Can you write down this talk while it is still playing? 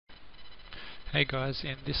Hey guys,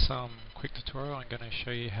 in this quick tutorial I'm going to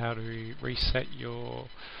show you how to reset your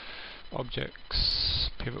object's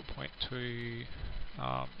pivot point to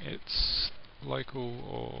its local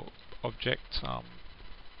or object,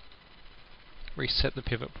 reset the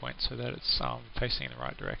pivot point so that it's facing in the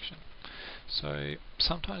right direction. So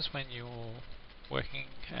sometimes when you're working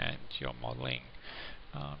and you're modeling,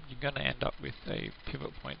 you're going to end up with a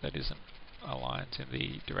pivot point that isn't aligned in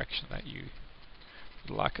the direction that you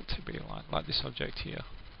would like it to be aligned, like this object here.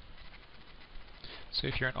 So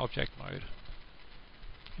if you're in object mode,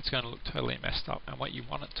 it's going to look totally messed up, and what you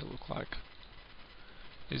want it to look like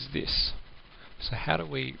is this. So how do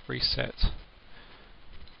we reset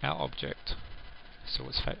our object so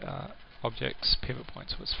it's object's pivot point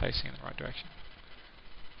so it's facing in the right direction?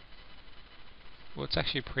 Well, it's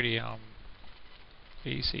actually pretty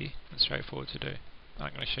easy and straightforward to do.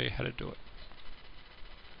 I'm going to show you how to do it.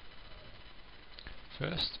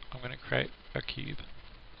 First, I'm going to create a cube.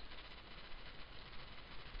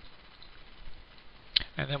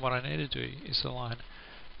 And then what I need to do is align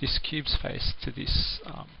this cube's face to this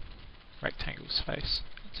rectangle's face.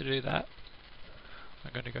 To do that,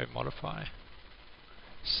 I'm going to go Modify,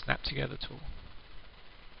 Snap Together tool.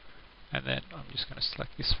 And then I'm just going to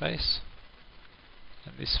select this face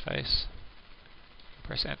and this face and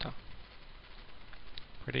press Enter.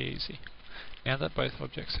 Pretty easy. Now that both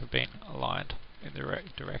objects have been aligned in the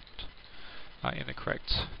correct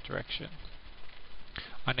direction,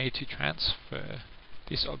 I need to transfer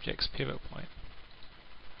this object's pivot point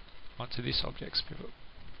onto this object's pivot.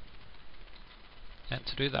 And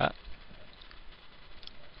to do that,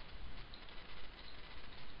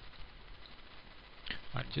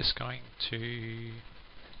 I'm just going to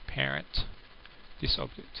parent this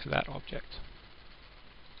object to that object.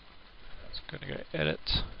 So I'm going to go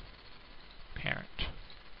Edit, Parent.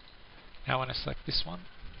 Now when I select this one,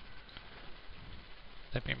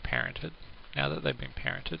 they've been parented. Now that they've been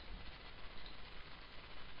parented,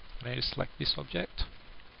 I need to select this object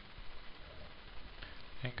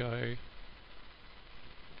and go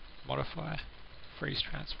Modify, Freeze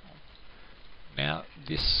Transform. Now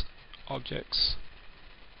this object's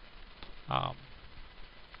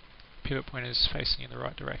pivot point is facing in the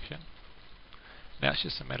right direction. Now it's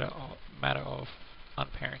just a matter of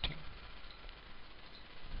unparenting.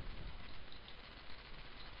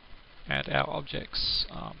 And our object's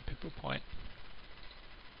pivot point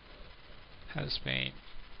has been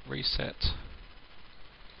reset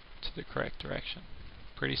to the correct direction.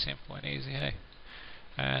 Pretty simple and easy, hey?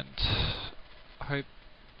 And I hope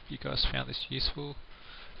you guys found this useful,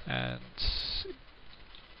 and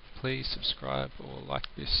please subscribe or like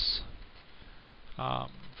this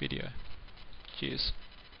video. Cheers.